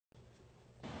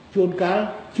chuồn cá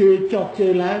chơi chọc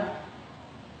chơi lá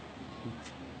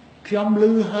khiom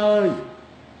lư hơi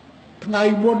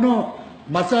ngày buồn nó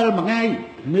mà sao mà ngay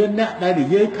miền nè đây để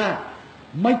dây cả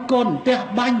mấy con té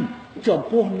banh chọn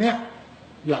cô nè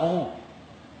là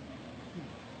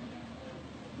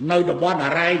nơi đồng bọn ở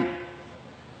đây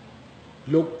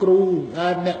lục cru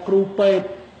nè cru pet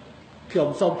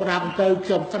chọn xongram tới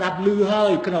chọn sạp lư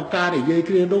hơi cái nào ca để dây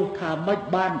kia đâu thà mấy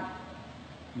ban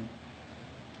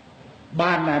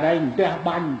ở đây té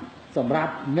banhสำหรับ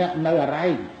เนี่ยในอะไร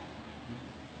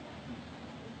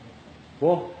โ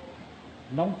อ้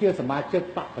น้องเจียสมาชิก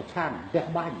ปักประชันแยก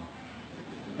บ้าน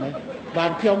บ้า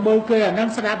นเที่ยวเมืองเกยนั่ง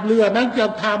สนับเรือนั่งจะ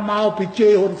ทำเมาไปเจ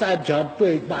ฮุนแซนเฉินเป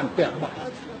ย์บ้านแตกบ้าน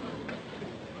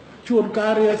ชวนกา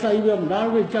รเรือใส่เรื่องนั้น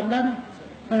เรื่องจังนั้น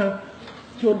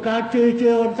ชวนการเจ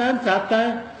ฮุนแซนสัตว์แต่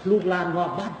ลูกหลานว่า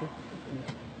บ้าน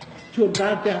ชวนกา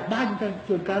รแตกบ้านกันช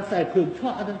วนการใส่ผึ่งช่อ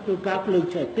กันชวนการผึ่ง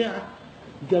เฉดเตี้ย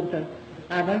จังแต่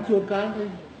อันนั้นชวนการ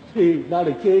thì đó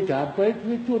là chơi trả với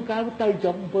chuôn cá với tay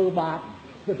chấm bơ bạc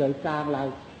cái thời trang là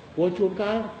của chuôn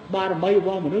cá ba là mấy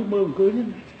bao mà nước mưa cưới nhá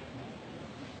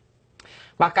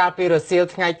bà cao pi Brazil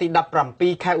ngày tí đập rầm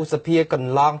pi khai Usapia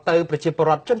cần long từ Brazil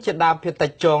Porot chân chết đam phiên tay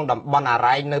tròn đầm bon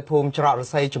arai nơi phum cho họ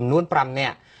xây chùm nuôn pram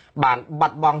nè bản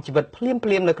bật bong chỉ vật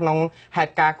phim nơiក្នុងហេ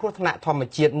តុការណ៍គ្រោះថ្នាក់ធម្ម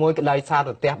ជាតិមួយក្តីសាររ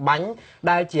ទះបាញ់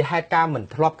ដែលជាហេតុការណ៍មិន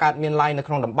ធ្លាប់កើតមានឡើយនៅ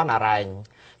ក្នុងតំបន់អារ៉ែង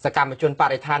សកម្មជនប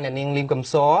រិស្ថានអ្នកនាងលីមកំ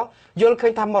សរយល់ឃើ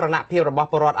ញថាមរណភាពរបស់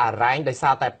ពលរដ្ឋអារ៉ែងដោយសា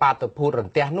រតែបាតុភូតរ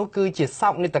ន្ទះនោះគឺជាសោ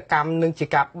កនាដកម្មនិងជា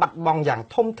ការបាត់បង់យ៉ាង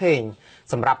ធំធេង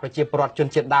សម្រាប់ប្រជាពលរដ្ឋជន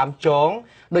ជាតិដើមចង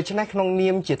ដូច្នេះក្នុងនា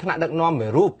មជាថ្នាក់ដឹកនាំមួយ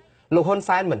រូបលោកហ៊ុន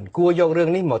សែនមិនគួរយករឿង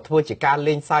នេះមកធ្វើជាការ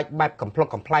លេងសើចបែបកំប្លុក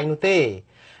កំ pl ែងនោះទេ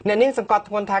អ្នកនាងសង្កត់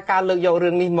ធ្ងន់ថាការលើកយករឿ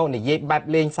ងនេះមកនិយាយបែប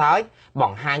លេងសើចប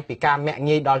ង្ហាញពីការមាក់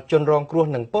ងាយដល់ជនរងគ្រោះ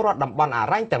និងពលរដ្ឋតំបន់អា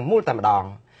រ៉ែងទាំងមូលតែម្ដង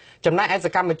ចំណែកឯស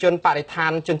កម្មជនបរិស្ថា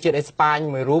នជនជាតិអេស្ប៉ាញ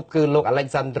មួយរូបគឺលោក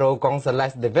Alexandro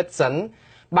Gonzalez Davidson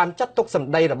បានចាត់ទុកស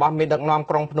ម្ដីរបស់មេដឹកនាំ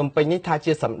ក្រុងភ្នំពេញនេះថា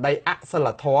ជាសម្ដីអសិល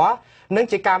ធម៌និង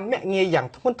ជាការមាក់ងាយយ៉ាង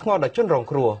ធ្ងន់ធ្ងរដល់ជនរង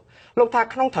គ្រោះលោកថា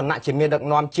ក្នុងឋានៈជាមេដឹក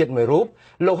នាំជាតិមួយរូប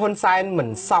លោកហ៊ុនសែនមិន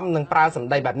សមនឹងប្រើសម្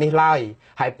ដីបែបនេះឡើយ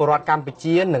ហើយពលរដ្ឋកម្ពុ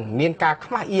ជានឹងមានការ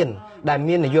ខ្មាស់អៀនដែល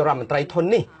មាននាយករដ្ឋមន្ត្រីធន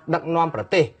នេះដឹកនាំប្រ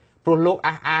ទេសព្រោះលោក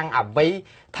អះអាងអ្វី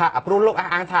ថាអ្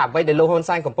វីដែលលោកហ៊ុន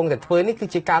សែនកំពុងតែធ្វើនេះគឺ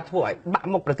ជាការធ្វើឲ្យបាក់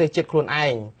មុខប្រទេសជាតិខ្លួនឯ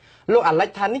ងលោកអាឡិច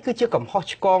ថានេះគឺជាកំហុស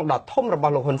ឆ្គងដ៏ធំរប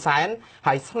ស់លោកហ៊ុនសែន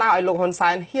ហើយស្នើឲ្យលោកហ៊ុនសែ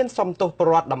នហ៊ានសុំទោសពល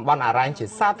រដ្ឋតំបន់អារ៉ែងជា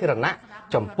សាធារណៈ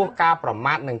ចំពោះការប្រ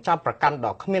មាថនិងចោទប្រកាន់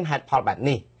ដ៏គ្មានហេតុផលបែប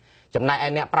នេះចំណែកឯ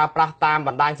អ្នកប្រើប្រាស់តាមប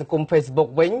ណ្ដាញសង្គម Facebook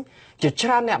វិញជាច្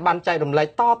រើនអ្នកបានចែករំលែក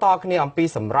តគ្នាអំពី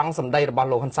សម្រង់សម្ដីរបស់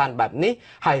លោកហ៊ុនសែនបែបនេះ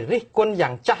ហើយរិះគន់យ៉ា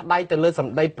ងចាស់ដៃទៅលើស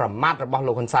ម្ដីប្រមាថរបស់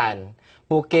លោកហ៊ុនសែន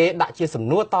ពួកគេដាក់ជាសំ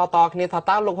ណួរតគ្នាថា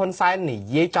តើលោកហ៊ុនសែននិ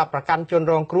យាយចោទប្រកាន់ជន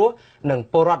រងគ្រោះនិង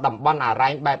ពលរដ្ឋតំបន់អារ៉ែ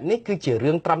ងបែបនេះគឺជា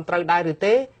រឿងត្រឹមត្រូវដែរឬ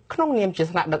ទេក្នុងនាមជា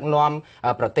ថ្នាក់ដឹកនាំ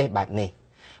ប្រទេសបែបនេះ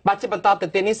បាទជាបន្តទៅ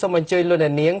ទៀតនេះសូមអញ្ជើញលោកអ្ន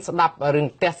កនាងស្ដាប់រឿង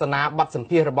ទស្សនាបទសម្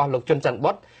ភាសន៍របស់លោកជុនច័ន្ទ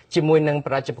បុត្រជាមួយនឹង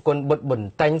ប្រជាពលរដ្ឋបុត្រប៊ុន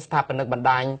តេងស្ថាបនិកបណ្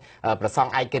ដាញប្រសង់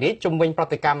ឯករាជ្យជំវិញប្រ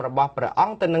តិកម្មរបស់ព្រះអ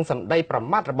ង្គទៅនឹងសម្ដីប្រ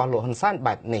មាថរបស់លោកហ៊ុនសែន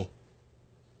បែបនេះ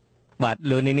បាទ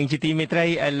លោកនាងជាទីមេត្រីឥ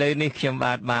ឡូវនេះខ្ញុំ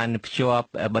បានភ្ជាប់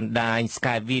បណ្ដាញ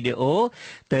Skype video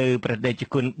ទៅប្រដេជ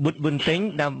គុណបុត្រប៊ុនតេង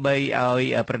ដើម្បីឲ្យ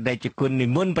ប្រដេជគុណនិ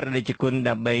មន្តប្រដេជគុណ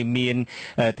ដើម្បីមាន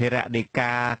ធរដេ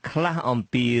កាខ្លះអំ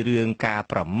ពីរឿងការ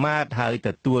ប្រមាថហើយទ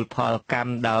ទួលផលកម្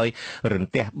មដោយរន្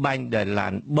ទះបាញ់ដោយឡា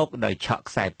នបុកដោយឆក់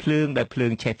ខ្សែភ្លើងដោយភ្លើ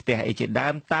ងឆេះផ្ទះអីជាដើ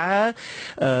មតើ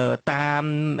តាម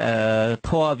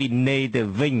ធម៌វិន័យទៅ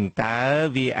វិញតើ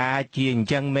វាអាចជាអញ្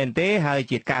ចឹងមែនទេហើយ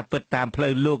ជាការពិតតាមផ្លូ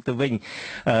វលោកទៅវិញ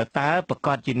តើប្រ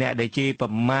កាសជាអ្នកដែលជាប្រ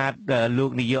មាថលោ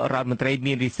កនាយករដ្ឋមន្ត្រី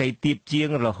មានរិស័យទាបជាង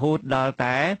រហូតដល់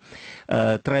តែ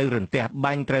ត្រូវរន្ទះ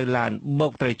បាញ់ត្រូវឡានបុ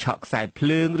កត្រូវឆក់ខ្សែភ្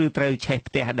លើងឬត្រូវឆេះ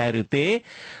ផ្ទះដែរឬទេ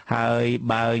ហើយ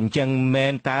បើអញ្ចឹងមែ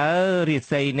នតើរិ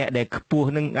ស័យអ្នកដែលខ្ពស់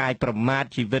នឹងអាចប្រមាថ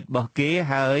ជីវិតរបស់គេ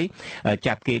ហើយ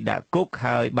ចាប់គេដាក់គុក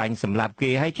ហើយបាញ់សម្លាប់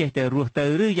គេហើយចេះតែរស់ទៅ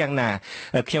ឬយ៉ាងណា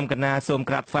ខ្ញុំកណាសូម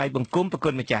ក្រាបថ្វាយបង្គំប្រ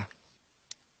គុណម្ចាស់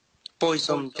ពុយ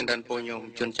សូមចិនពុយញោម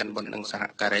ជនច័ន្ទបុត្រនិងសហ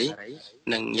ការី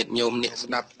និងញាតិញោមអ្នកស្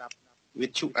ដាប់វិ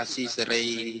ទ្យុអាស៊ីសេរី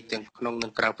ទាំងក្នុងនិ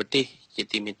ងក្រៅប្រទេសជា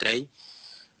ទីមេត្រី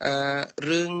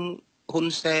រឿងហ៊ុន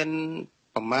សែន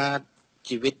ប្រមាថ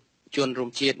ជីវិតជនរួម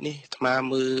ជាតិនេះអាត្មា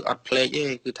មើលអត់ភ្លេចទេ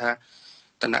គឺថា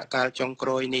ដំណាក់កាលចុងក្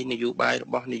រោយនៃនយោបាយរ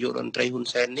បស់នាយករដ្ឋមន្ត្រីហ៊ុន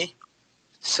សែននេះ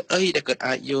ស្អីដែលគាត់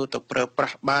អាចយកទៅប្រើប្រា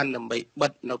ស់បានដើម្បីបិ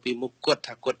ទនៅពីមុខគាត់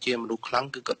ថាគាត់ជាមនុស្សខ្លាំង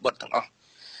គឺគាត់បិទទាំងអស់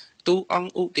ទូអ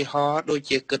ង្គឧទាហរណ៍ដូច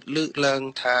ជាគិតលើកឡើង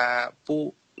ថាពួក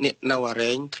អ្នកនៅអា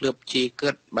រ៉ែងធ្លាប់ជាគិ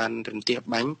តបានរន្ទះ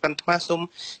បាញ់ប៉ុន្តែសូម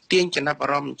ទាញចំណាប់អា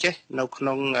រម្មណ៍ចេះនៅក្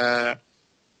នុ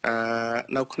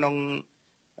ង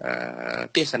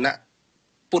ទេសនៈ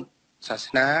ពុទ្ធសាស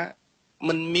នា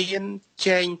មិនមាន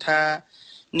ចែងថា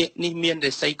អ្នកនេះមាន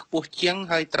រិស័យខ្ពស់ជាង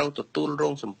ហើយត្រូវទទួលរ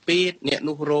ងសម្ពាធអ្នក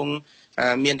នោះរង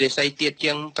មានរិស័យទៀត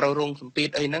ជាងត្រូវរងសម្ពាធ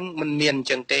អីហ្នឹងមិនមានអញ្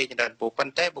ចឹងទេចំណែកប៉ុ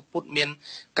ន្តែពុទ្ធមាន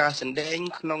ការសម្ដែង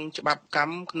ក្នុងច្បាប់ក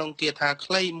ម្មក្នុងគាថា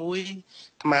ខ្លីមួយ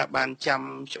អាត្មាបានចាំ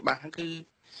ច្បាស់គឺ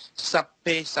សព្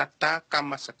ពេសត្តាកម្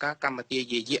មសកាកម្មទា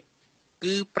យយៈ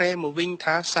គឺប្រែមកវិញ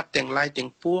ថាសត្វទាំងឡាយទាំ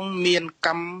ងពួងមានក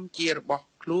ម្មជារបស់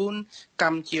ខ្លួនក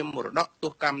ម្មជាមរតក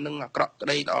ទោះកម្មនឹងអាក្រក់ក្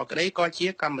តីល្អក្តីក៏ជា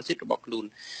កម្មសិទ្ធិរបស់ខ្លួន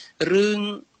រឿង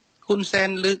ហ៊ុនសែន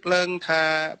លើកឡើងថា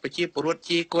ប្រជាពលរដ្ឋ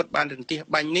ជាគាត់បានរន្ទះ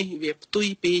បាញ់នេះវាផ្ទុយ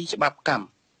ពីច្បាប់កម្ម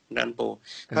ណានពូ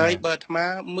ហើយបើអាត្មា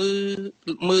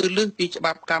មើលលើសពីច្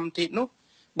បាប់កម្មទៀតនោះ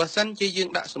បើសិនជាយើង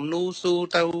ដាក់សំណួរស៊ូ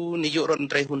ទៅនាយករដ្ឋម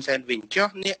ន្ត្រីហ៊ុនសែនវិញចុះ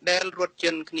អ្នកដែលរត់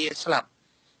ចិនគ្នាស្លាប់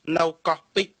នៅកោះ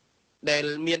ពេជ្រដែល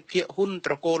មានភាគហ៊ុន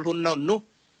ត្រកូលហ៊ុននៅនោះ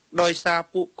ដោយសារ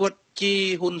ពួកគាត់ជា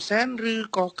ហ៊ុនសែនឬ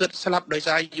ក៏គាត់ស្លាប់ដោយ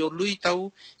សារយកលុយទៅ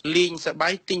លេងសបា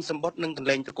យទិញសម្បត្តិនឹងកន្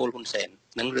លែងត្រកូលហ៊ុនសែន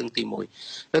នឹងរឿងទី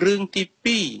1រឿងទី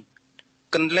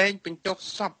2កន្លែងបញ្ចុះ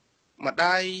សពម្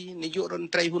ដាយនាយករដ្ឋម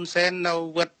ន្ត្រីហ៊ុនសែននៅ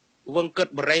វត្តវង្កឹត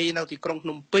បរិយនៅទីក្រុងភ្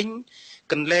នំពេញ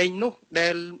កន្លែងនោះដែ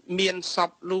លមានស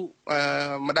ពលោក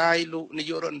ម្ដាយលោកនា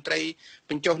យករដ្ឋមន្ត្រី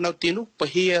បញ្ចុះនៅទីនោះព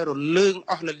ហិរលើង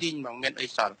អស់លលីងមកមានអី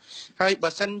សល់ហើយបើ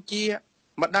សិនជា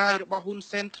ម្ដាយរបស់ហ៊ុន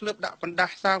សែនធ្លាប់ដាក់បណ្ដា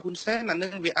សាហ៊ុនសែនអានឹ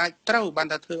ងវាអាចត្រូវបាន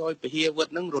ថាធ្វើឲ្យពហិវត្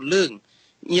តនឹងរលើង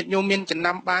ញាតិញោមមានចំ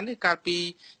ណាំបានទេកាលពី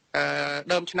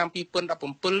ដើមឆ្នាំ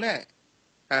2017ណា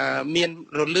មាន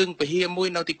រលើងពហិមួយ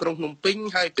នៅទីក្រុងភ្នំពេញ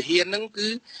ហើយពហិនឹងគឺ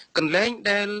កន្លែង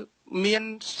ដែលមាន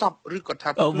សពឬក៏ថា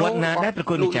វត្តណាដែរប្រ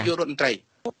គុណម្ចាស់រដ្ឋមន្ត្រី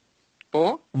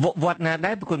វត្តណា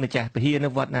ដែរប្រគុណម្ចាស់ពហិនៅ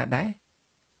វត្តណាដែរ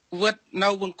វត្តនៅ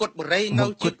វង្គតបរិយនៅ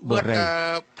ជិតវត្ត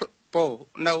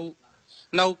នៅ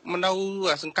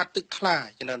សង្កាត់ទឹកថ្លា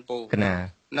ចំណើនពូណា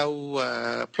នៅ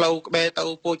ផ្លូវក្បែរទៅ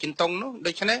ពោធិ៍ចិនតុងនោះ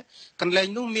ដូច្នេះកន្លែង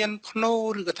នោះមានភ្នោ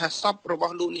ឬក៏ថាសពរប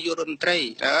ស់លោកនាយករដ្ឋមន្ត្រី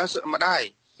ម្ដាយ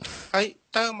ហើយ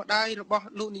តើម្ដាយរបស់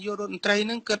លោកនាយករដ្ឋមន្ត្រី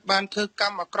នឹងគាត់បានធ្វើក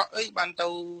ម្មអាក្រក់អីបានទៅ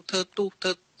ធ្វើទូធ្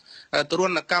វើទរ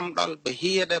ណកម្មដល់ព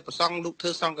ហិដែលប្រសង់លោកធ្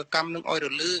វើសង្កកម្មនឹងឲ្យរ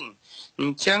លើងអ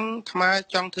ញ្ចឹងអាត្មា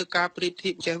ចង់ធ្វើការប្រៀប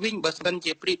ធៀបចេះវិញបើសិន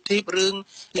ជាប្រៀបធៀបរឿង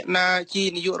អ្នកណាជា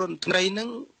នាយករដ្ឋមន្ត្រីនឹង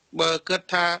បើគាត់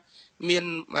ថាមាន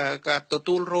ការទ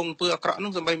ទួលរងអំពើអាក្រក់នឹ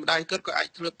ងសម្បីម្ដាយគាត់ក៏អាច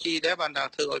ធ្លាប់ជីដែរបានថា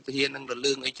ធ្វើឲ្យពហិនឹងរ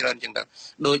លើងអីច្រើនអញ្ចឹងទៅ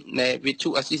ដូចនៃវិទ្យុ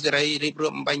អស៊ីសេរីរៀបរា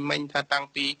ប់អំបញ្ញមិញថាតាំង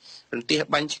ពីរន្ទះ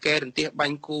បាញ់ឆ្កែរន្ទះបា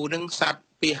ញ់គូនឹងសត្វ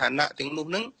ពាហនៈទាំងនោះ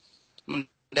នឹង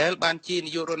ដែលបានជា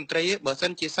នាយករដ្ឋមន្ត្រីបើសិ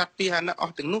នជាសត្វពាហនៈអ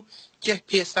ស់ទាំងនោះចេះ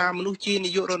ភាសាមនុស្សជា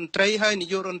នាយករដ្ឋមន្ត្រីហើយនា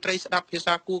យករដ្ឋមន្ត្រីស្ដាប់ភា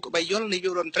សាគូក្បីយល់នាយ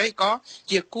ករដ្ឋមន្ត្រីក៏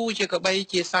ជាគូជាក្បី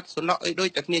ជាសត្វសំណក់អីដូច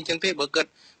តែគ្នាអញ្ចឹងទេបើគាត់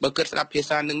ស្ដាប់ភា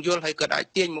សានឹងយល់ហើយគាត់អាច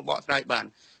ទាញមកបកស្រាយបាន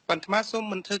ប៉ុន្តែសូម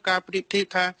មិនធ្វើការប្រៀបធៀប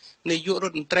ថានាយករ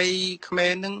ដ្ឋមន្ត្រីខ្មែ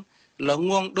រនឹងល្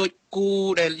ងងដូចគូ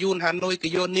ដែលយួនហាណូយក៏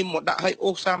យកនីមមកដាក់ឲ្យអូ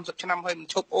ស30ឆ្នាំហើយមិន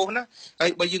ឈប់អូសណាហើ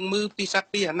យបើយើងមើលពីសត្វ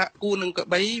ពាហនៈគូនឹងក្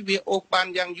បីវាអូសបាន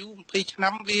យ៉ាងយូរ20ឆ្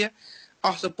នាំវាអ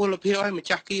ស់សុពលភាពឲ្យម្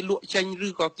ចាស់គេលក់ចេញឬ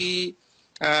ក៏គេ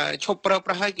ឈប់ប្រើ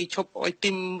ប្រាស់ឲ្យគេឈប់ឲ្យ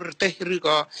ទីមរទេសឬ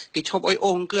ក៏គេឈប់ឲ្យអូ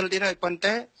សអង្គលទៀតហើយប៉ុន្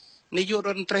តែនាយករ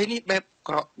ដ្ឋមន្ត្រីនេះបែប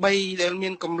ក្របីដែលមា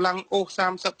នកម្លាំងអូស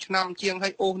30ឆ្នាំជាងឲ្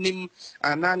យអូសនិម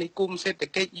អាណានិគមសេដ្ឋ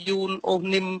កិច្ចយូនអូស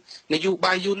និមនយោ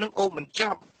បាយយូននឹងអូសមិន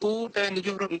ចាប់ទូតែនាយ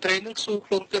ករដ្ឋមន្ត្រីនឹងស៊ូ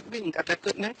ខ្លួនគិតវិញថា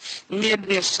គិតណាមាន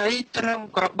រាសីត្រឹម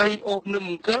ក្របីអូសនិម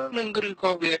អង្គលនឹងឬ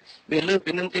ក៏វាលើ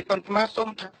ពីនឹងទេប៉ុន្តែសូម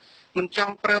ថាមិនច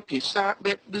ង់ប្រើភាសា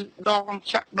បែបឌឺដង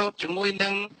ចាក់ដោតជាមួយនឹ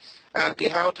ងគេ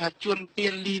ហៅថាជួនពៀ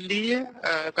លលីលា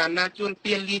កាលណាជួន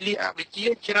ពៀលលីលាអវិជ្ជា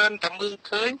ច្រើនតែមើល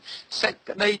ឃើញសេច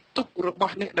ក្តីទុក្ខរប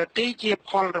ស់អ្នកដទៃជា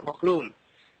ផលរបស់ខ្លួន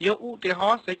យកឧទាហ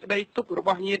រណ៍សេចក្តីទុក្ខរប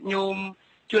ស់ញាតិញោម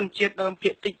ជនជាតិដើមភា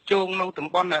គតិចជងនៅតំ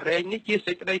បន់អារែងនេះជា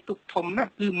សេចក្តីទុក្ខធំណា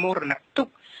ស់គឺមរណទុក្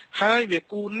ខហើយវា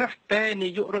គូណាស់តែនា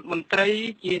យករដ្ឋមន្ត្រី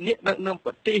ជាអ្នកដឹកនាំ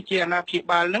ប្រទេសជាអាណាព្យា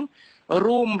បាលនឹង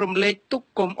រួមរំលែកទុក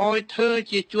កុំអោយធ្វើ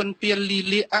ជាជនពៀលលី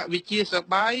លាអវិជ្ជាស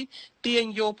បាយទាញ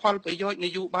យកផលប្រយោជន៍ន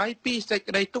យោបាយពីសេច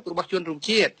ក្តីទុករបស់ជនរួម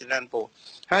ជាតិចំណានពោ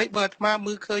ហើយបើអាត្មា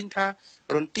មើលឃើញថា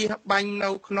រន្ទះបាញ់នៅ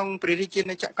ក្នុងព្រះរាជា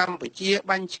ណាចក្រកម្ពុជា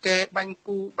បាញ់ឆ្កែបាញ់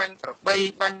គូបាញ់ក្របី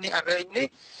បាញ់នេះអរែងនេះ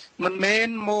មិនមែន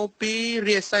មកពី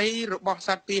រាសីរបស់ស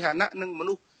ត្វពាហនៈនិងម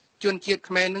នុស្សជនជាតិ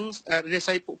ខ្មែរនឹងរា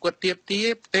សីពួកគាត់ទៀប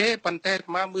ទេប៉ុន្តែអា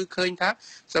ត្មាមើលឃើញថា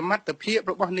សមត្ថភាព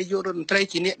របស់នាយករដ្ឋមន្ត្រី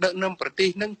ជាអ្នកដឹកនាំប្រទេស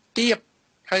នឹងទៀប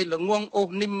ហើយល្ងងអូស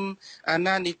និមអា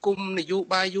ណានិគមនយោ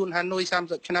បាយយួនហាណូយ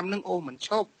30ឆ្នាំនឹងអូសមិនឈ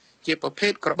ប់ជាប្រភេ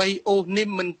ទក្របីអូសនិម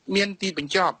មិនមានទីប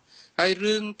ញ្ចប់ហើយ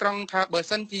រឿងត្រង់ថាបើ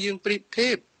សិនជាយើងប្រៀបធៀ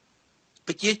ប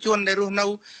ប្រជាជនដែលរស់នៅ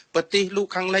ប្រទេសលោក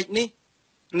ខាងលិចនេះ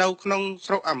នៅក្នុង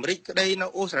ស្រុកអាមេរិកក្តីនៅ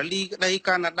អូស្ត្រាលីក្តី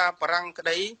កាណាដាបារាំងក្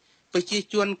តីប្រជា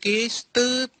ជនគេស្ទើ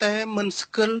រតែមិនស្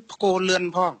គាល់ផ្គរលឿន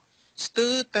ផងស្ទើ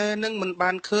រតែនឹងមិន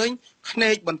បានឃើញភ្នែ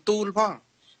កបន្ទូលផង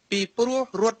ពីព្រោះ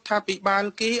រដ្ឋាភិបាល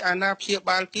គេអាណាព្យា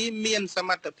បាលគេមានសម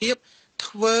ត្ថភាព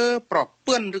ធ្វើប្រព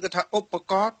ន្ធឬក៏ថាឧប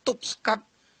ករណ៍ទប់ស្កាត់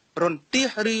រន្ទះ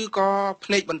ឬក៏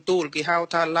ភ្នែកបន្ទូលគេហៅ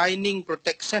ថា lining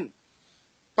protection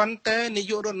ប៉ុន្តែនា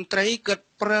យករដ្ឋមន្ត្រីគិត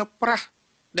ប្រើប្រាស់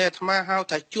ដែលអាត្មាហៅ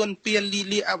ថាជួនពៀនលី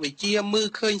លាអវិជ្ជាមើល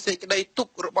ឃើញសេចក្តីទុ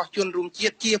ក្ខរបស់ជនរួមជា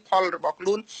តិជាផលរបស់ខ្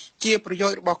លួនជាប្រយោ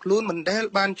ជន៍របស់ខ្លួនមិនដែល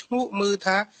បានឈ្ងក់មើល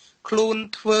ថាខ្លួន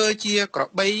ធ្វើជាក្រ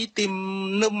បីទីម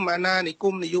នឹមអាណានិគ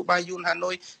មនយោបាយយួនហា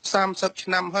ណូយ30ឆ្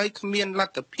នាំហើយគ្មានល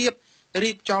ទ្ធភាព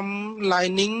រៀបចំ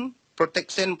lining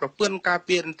protection ប្រព័ន្ធការ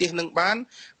ពាររន្ទះនឹងបាន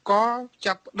ក៏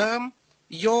ចាប់ផ្ដើម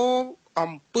យក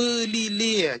អំពើលី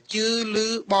លាជឿលើ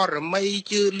បរមី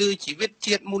ជឿលើជីវិត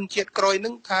ជាតិមុនជាតិក្រោយនឹ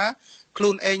ងថាខ្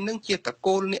លួនឯងនឹងជាត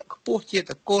កូលអ្នកខ្ពស់ជា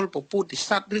តកូលពពុទ្ធិ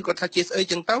ស័តឬក៏ថាជាស្អី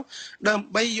ចឹងទៅដើម្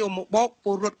បីយកមកបោកព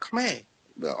លរដ្ឋខ្មែរ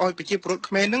ឲ្យប្រជាពលរដ្ឋ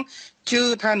ខ្មែរនឹងជឿ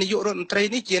ថានាយករដ្ឋមន្ត្រី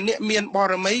នេះជាអ្នកមានប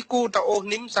រមីគូតអូស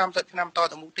និម30ឆ្នាំត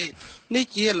ទៅមុខទៀតនេះ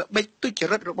ជាល្បិចទុច្ច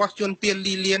រិតរបស់ជនពៀន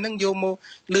លីលានឹងយកមក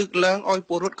លើកឡើងឲ្យ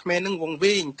ពលរដ្ឋខ្មែរនឹងវង្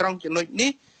វេងត្រង់ចំណុច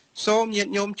នេះសូមញា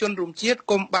តិញោមជនរួមជាតិ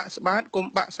កុំបាក់ស្បាតកុំ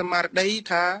បាក់ស្មារតី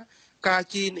ថាការ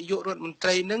ជានាយករដ្ឋមន្ត្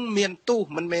រីនឹងមានទោស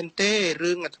មិនមែនទេ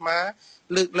រឿងអាត្មា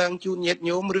លើកឡើងជូនញាតិ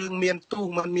ញោមរឿងមានទោស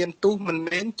មិនមានទោសមិន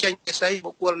មែនចេញពីស្អី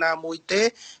បុគ្គលណាមួយទេ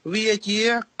វាជា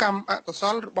កម្មអកុស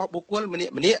លរបស់បុគ្គលម្នា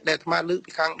ក់ដែលអាត្មាលើក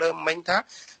ពីខាងដើមមិញថា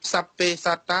សัพពេស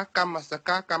ត្តាកម្មស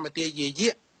កាកម្មទាយា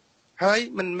យៈហើយ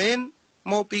មិនមែន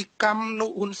មកពីកម្មនុ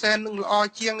ហ៊ុនសែននឹងល្អ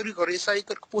ជាងឬក៏រិស័យ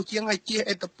គិតខ្ពស់ជាងហើយជា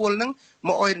អេតពលនឹងម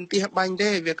កអោយរន្ទះបាញ់ទេ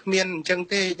វាគ្មានអញ្ចឹង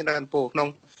ទេចម្រើនពរក្នុង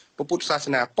ពុទ្ធសាស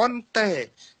នាប៉ុន្តែ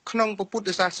ក្នុងពុទ្ធ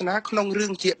សាសនាក្នុងរឿ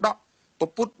ងជាដក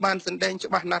ពុទ្ធបានសម្ដែងច្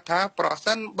បាស់ណាស់ថាប្រ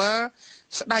សិនបើ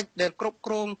ស្ដេចដែលគ្រប់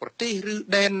គ្រងប្រទេសឬ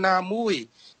ដែនណាមួយ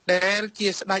ដែលជា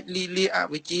ស្ដេចលីលាអ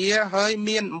វិជ្ជាហើយ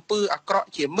មានអំពើអាក្រក់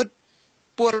ជាមិត្ត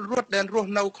ពលរដ្ឋដែលរ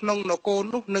ស់នៅក្នុងនគរ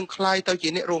នោះនឹងคล้ายទៅជា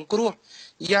អ្នករងគ្រោះ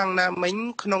យ៉ាងណាមិញ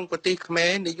ក្នុងប្រទេសខ្មែ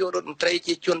រនាយករដ្ឋមន្ត្រី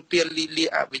ជាជនពៀនលីលា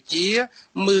អវិជ្ជា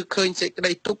មើលឃើញសេចក្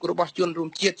តីទុក្ខរបស់ជនរួម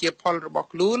ជាតិជាផលរបស់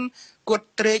ខ្លួនគាត់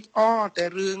ត្រេកអរតែ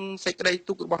រឿងសេចក្តី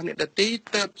ទុក្ខរបស់អ្នកដទៃ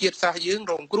ទើបជាតិសាសន៍យើង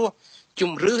រងគ្រោះ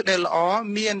ជំរឿសដែលល្អ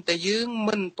មានតែយើង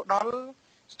មិនផ្ដល់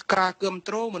ការគ្រប់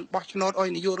គ្រងមិនបោះឆ្នោតឲ្យ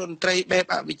នាយករដ្ឋមន្ត្រីបែប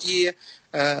អវិជ្ជា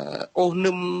អូស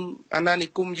នឹមអាណានិ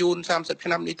គមយួន30ឆ្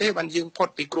នាំនេះទេបានយើងផុត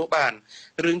ពីគ្រោះបាន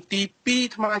រឿងទី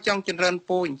2ថ្មចង់ចម្រើនព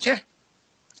រអញ្ចេះ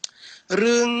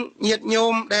រឿងញាតិញោ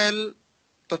មដែល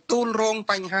ទទួលរង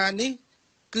បញ្ហានេះ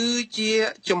គឺជា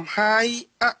ចំហាយ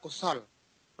អកុសល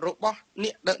របស់អ្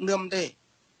នកដឹកនាំទេមិ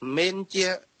នមែនជា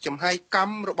ចំហាយក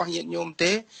ម្មរបស់ញាតិញោម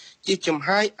ទេជាចំ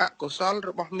ហាយអកុសល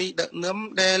របស់មីដឹកនាំ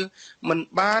ដែលមិន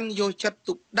បានយកចិត្ត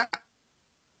ទុកដាក់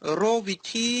រកវិ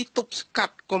ធីទប់ស្កា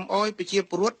ត់កុំអោយប្រជា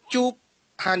ពលរដ្ឋជួប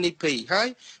ហានិភ័យហើយ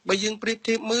បើយើងប្រៀប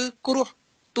ធៀបមើលគ្រោះ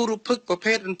ទុរភិក្សប្រ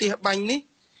ភេទរន្ទះបាញ់នេះ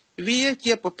វា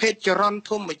ជាប្រភេទចរន្ត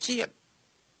ធម្មជាតិ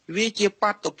វាជា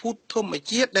បាតុភូតធម្ម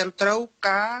ជាតិដែលត្រូវ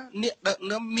ការអ្នកដឹក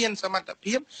នាំមានសមត្ថ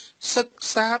ភាពសិក្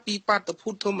សាពីបាតុភូ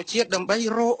តធម្មជាតិដើម្បី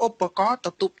រកឧបករណ៍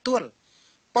ទៅទប់ទល់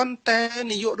ប៉ុន្តែ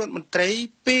នាយករដ្ឋមន្ត្រី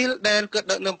ពេលដែលគាត់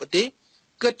ដឹកនាំប្រទេស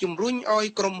គាត់ជំរុញឲ្យ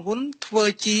ក្រុមហ៊ុនធ្វើ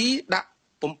ជីដាក់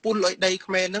បំពុលឲ្យដី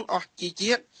ខ្មែរនឹងអស់ជី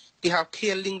ជាតិគេហៅ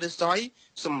killing the soil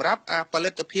សម្រាប់ផ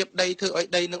លិតភាពដីធ្វើឲ្យ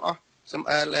ដីនឹងអស់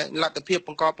លទ្ធភាពប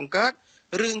ង្កបង្កើត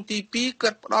រឿងទី2គា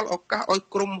ត់ផ្ដល់ឱកាសឲ្យ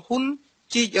ក្រុមហ៊ុន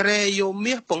ជីករ៉េយោ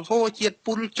មាសបង្ហូរជាតិ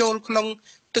ពុលចូលក្នុង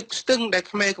ទឹកស្ទឹងដែល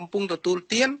ខ្មែរកំពុងទទួល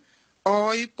ទាន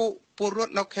ឲ្យពលរ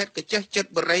ដ្ឋនៅខេត្តកញ្ចេះចិត្ត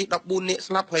បរិយ14នាក់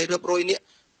ស្លាប់ហើយរាប់រយនាក់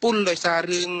ពុលដោយសារ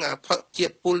រឿងផឹកជា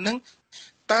តិពុលហ្នឹង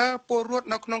តើពលរដ្ឋ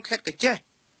នៅក្នុងខេត្តកញ្ចេះ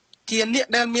ជាអ្នក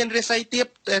ដែលមានរិស័យទាប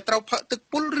តែត្រូវផឹកទឹក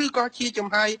ពុលឬក៏ជាចំ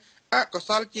ហាយអកុស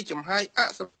លជាចំហាយអ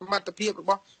សមត្ថភាពរ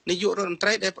បស់នាយករដ្ឋមន្ត្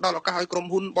រីដែលផ្ដល់ឱកាសឲ្យក្រុម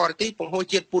ហ៊ុនបរទេសបង្ហូរ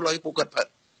ជាតិពុលឲ្យពួកគាត់ផឹក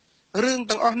រឿង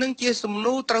ទាំងអស់នឹងជាសំ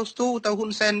ណួរត្រូវស្ទូទៅហ៊ុ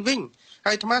នសែនវិញ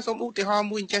ហើយអាត្មាសូមឧទាហរណ៍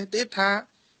មួយចេះទៀតថា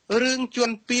រឿងជួន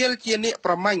ពៀលជាអ្នក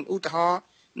ប្រមាញ់ឧទាហរណ៍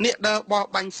អ្នកដើរបោះ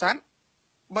បាញ់សัตว์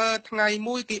បើថ្ងៃ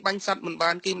មួយគេបាញ់សัตว์មិន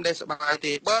បានគេមិនដែលសប្បាយ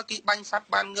ទេបើគេបាញ់សัตว์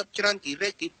បានងើបច្រើនគេរែ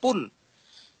កគេពុន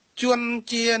ជួន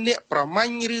ជាអ្នកប្រមា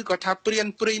ញ់ឬក៏ថាព្រាន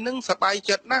ព្រីនឹងសប្បាយ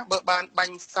ចិត្តណាស់បើបានបា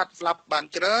ញ់សัตว์ស្លាប់បាន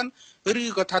ច្រើនឬ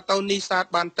ក៏ថាទៅនីសាទ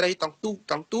បានត្រីតង់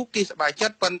ទូកគេសប្បាយចិ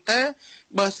ត្តប៉ុន្តែ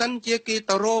បើសិនជាគេ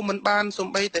ទៅរោមិនបានសំ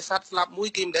បីតែសัตว์ស្លាប់មួយ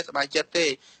គេមិនដែលសប្បាយចិត្តទេ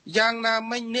យ៉ាងណា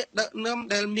មិញអ្នកដឹកនាំ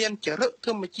ដែលមានចរិតធ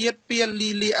ម្មជាតិពៀនលី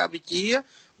លាអវិជ្ជា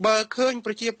បើឃើញ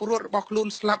ប្រជាពលរដ្ឋរបស់ខ្លួន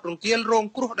ស្លាប់រង្គាលរង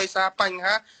គ្រោះដោយសារបញ្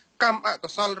ហាកម្មអកុ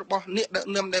សលរបស់អ្នកដឹក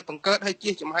នាំដែលបង្កើតឲ្យ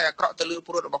ជាចំហាយអាក្រក់ទៅលើព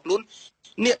លរដ្ឋរបស់ខ្លួន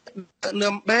អ្នកដឹក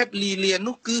នាំបែបលីលា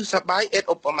នោះគឺសបាយអេត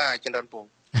ឧបមាចម្រើនពង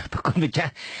ប្រគុណម្ចា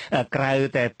ស់ក្រៅ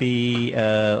តែពី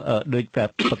ដូច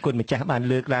ប្រគុណម្ចាស់បាន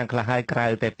លើកឡើងខ្លះហើយក្រៅ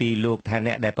តែពីលោកថា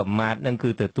អ្នកដែលប្រមាថនឹងគឺ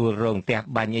ទទួលរងផ្ទះ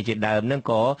បាញ់អីជាដើមនឹង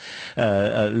ក៏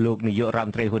លោកនាយករដ្ឋម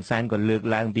ន្ត្រីហ៊ុនសែនក៏លើក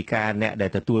ឡើងពីការអ្នកដែ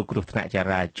លទទួលគ្រោះថ្នាក់ច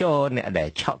រាចរណ៍អ្នកដែល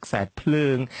ឆក់ខ្សែភ្លើ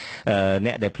ង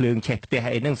អ្នកដែលភ្លើងឆេះផ្ទះ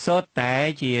អីហ្នឹងសុទ្ធតែ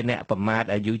ជាអ្នកប្រមាថ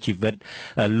អាយុជីវិត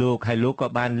លោកហើយលោកក៏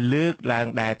បានលើកឡើង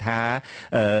ដែរថា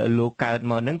លោកកើត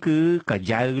មកហ្នឹងគឺកញ្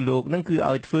ចៅលោកហ្នឹងគឺ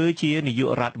ឲ្យធ្វើជានាយក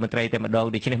រដ្ឋមន្ត្រីតែម្ដង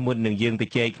ដូច្នេះមុននឹងយើងទៅ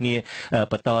ជែកគ្នា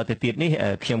បន្តទៅទៀតនេះ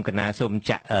ខ្ញុំកណាសូម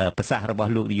ចាក់ប្រសាសន៍រប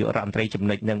ស់លោកនាយករដ្ឋមន្ត្រីចំ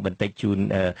ណុចនឹងបន្តិចជូន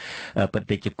ប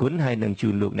តិជគុណហើយនឹងជូ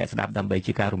នលោកអ្នកស្ដាប់ដើម្បី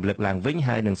ជាការរំលឹកឡើងវិញ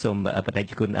ហើយនឹងសូមបតិ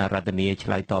ជគុណរតនាឆ្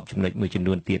លើយតបចំណុចមួយចំ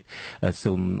នួនទៀត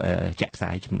សូមចាក់ផ្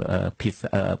សាយ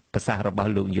ប្រសាសន៍របស់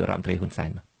លោកនាយករដ្ឋមន្ត្រីហ៊ុនសែន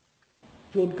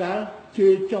ជួនកាលជេ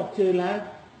រចប់ជេរឡើង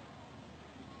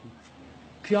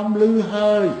ខ្ញុំឮ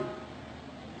ហើយ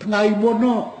ថ្ងៃមុន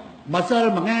នោះម្សិល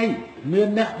មួយថ្ងៃមាន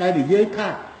អ្នកដែលនិយាយថា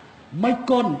មិន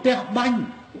កូនផ្ទះបាញ់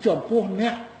ចំពោះអ្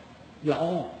នកល្អ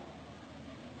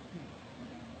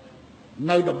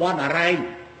នៅតំបន់អរ៉ែង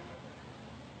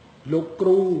លោកគ្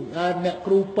រូអ្នក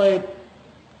គ្រូពេទ្យ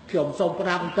ខ្ញុំសូមប្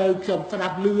រាប់ទៅខ្ញុំស្ដា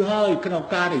ប់ឮហើយក្នុង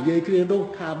ការនិយាយគ្នានោះ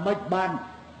ថាមិនបាន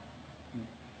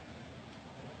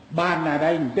អ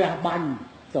រ៉ែងផ្ទះបាញ់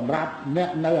សម្រាប់អ្នក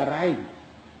នៅអរ៉ែង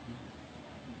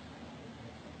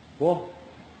ព្រោះ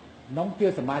នោះជា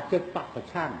សមាជិកបកប្រ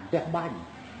ឆាំងផ្ទះបាញ់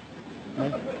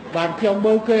បានខ្ញុំ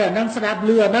មើលគេអាហ្នឹងស្ដាប់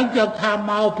ឮអាហ្នឹងខ្ញុំថា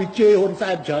មកពីជេរហ៊ុន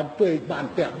សែនច្រើនពេកបាន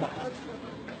ផ្ទះបាញ់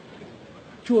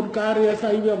ជួនកាលរា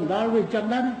សីវាមិនដល់វាចឹង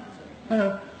ដែរ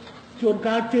ជួន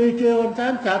កាលជេរហ៊ុនសែ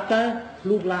នស្រាប់តែ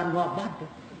លូកឡានងាប់បាត់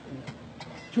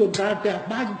ជួនកាលផ្ទះ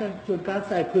បាញ់ទៅជួនកាល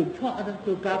ខ្សែភ្លើងឆក់ទៅ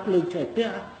ជួនកាលភ្លើងឆេះផ្ទះ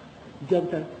អញ្ចឹង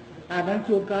ទៅអាហ្នឹង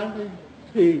ជួនកាល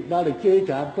ទីដល់តែជេរ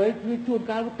ច្រើនពេកវាជួន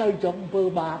កាលទៅចង់អំពើ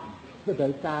បាបទៅត្រូ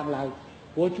វតាងឡើង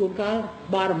ព្រោះជួនកាល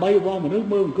បារមីរបស់មនុស្ស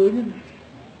មើលអង្គុយនេះ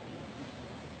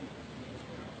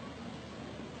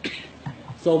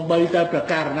សូម្បីតែប្រ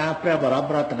ការណាព្រះបរម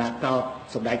រតនកោដ្ឋ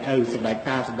សម្ដេចឪសម្ដេច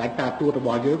តាទួតរប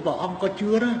ស់យើងព្រះអង្គក៏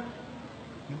ជឿដែរ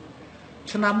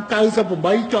ឆ្នាំ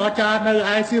98ចរចានៅ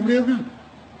ឯសៀមរាបហ្នឹង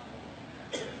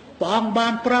ព្រះអង្គបា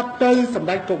នប្រាប់ទៅសម្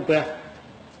ដេចកុម្ពះ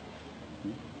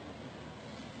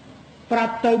ប្រា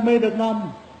ប់ទៅមេដឹកនាំ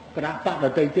គណៈបកដ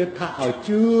ទៃទៀតថាឲ្យ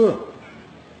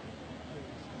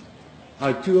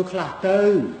ជឿខ្លះទៅ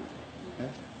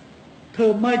ធ្វើ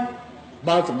ម៉េច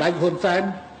បើសម្ដេចហ៊ុនសែន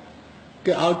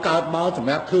គេឲ្យកើតមកស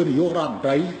ម្រាប់ធ្វើនាយករដ្ឋមន្ត្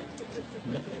រី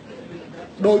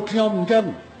ដូចខ្ញុំអញ្ចឹង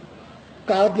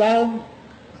កើតឡើង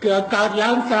គេឲ្យកើតឡើ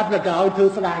ងស្រាប់តែគេឲ្យធ្វើ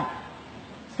ស្ដេច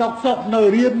សុកនៅ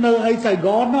រៀននៅអីសៃហ្គ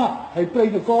ននោះហើយព្រៃ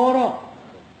នគរនោះ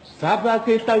ស្រាប់តែ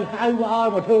គេទៅហៅឲ្យ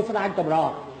មកធ្វើស្ដេចតម្រ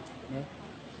ង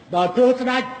ដល់ធ្វើស្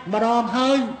ដេចម្ដង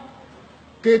ហើយ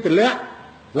គេទម្លាក់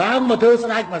ឡើងមកធ្វើស្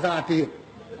ដេចមួយសាទៀត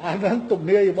អាហ្នឹងទំ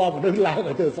នាយរបស់មនុស្សឡើងម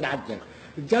កធ្វើស្ដេចចឹង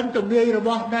អញ្ចឹងទំនាយរប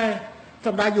ស់ដែរស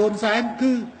ម្ដេចហ៊ុនសែន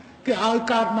គឺគេឲ្យ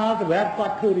កើតមកសម្រាប់គា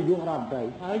ត់ធ្វើនាយករដ្ឋមន្ត្រី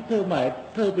ហើយធ្វើម៉េច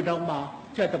ធ្វើពីនោះមក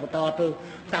ចេះតែបន្តធ្វើ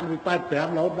តាំងពី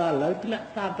85រហូតដល់ឥឡូវធ្លាក់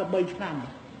33ឆ្នាំ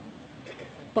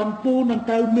ប៉ុនពូនឹង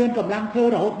ត្រូវមានកម្លាំងធ្វើ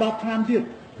រហូត10ឆ្នាំទៀត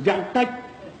យ៉ាងតិច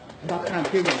10ឆ្នាំ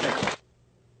ទៀតយ៉ាងតិច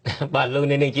បាទលោក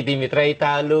នាងជាទីមេត្រី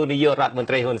តើលោកនាយករដ្ឋមន្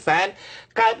ត្រីហ៊ុនសែន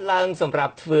កើតឡើងសម្រា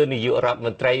ប់ធ្វើនាយករដ្ឋម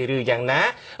ន្ត្រីឬយ៉ាងណា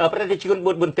ប្រតិជន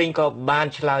បុតប៊ុនទិញក៏បាន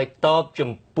ឆ្លើយតប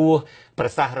ចំពោះប្រ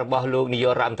សាសន៍របស់លោកនាយ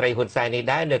ករដ្ឋមន្ត្រីហ៊ុនសែននេះ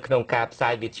ដែរនៅក្នុងការផ្សា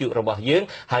យវិទ្យុរបស់យើង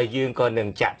ហើយយើងក៏នឹង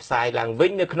ចាក់ផ្សាយឡើងវិ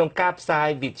ញនៅក្នុងការផ្សាយ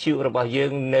វិទ្យុរបស់យើ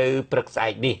ងនៅព្រឹកស្អែ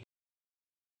កនេះ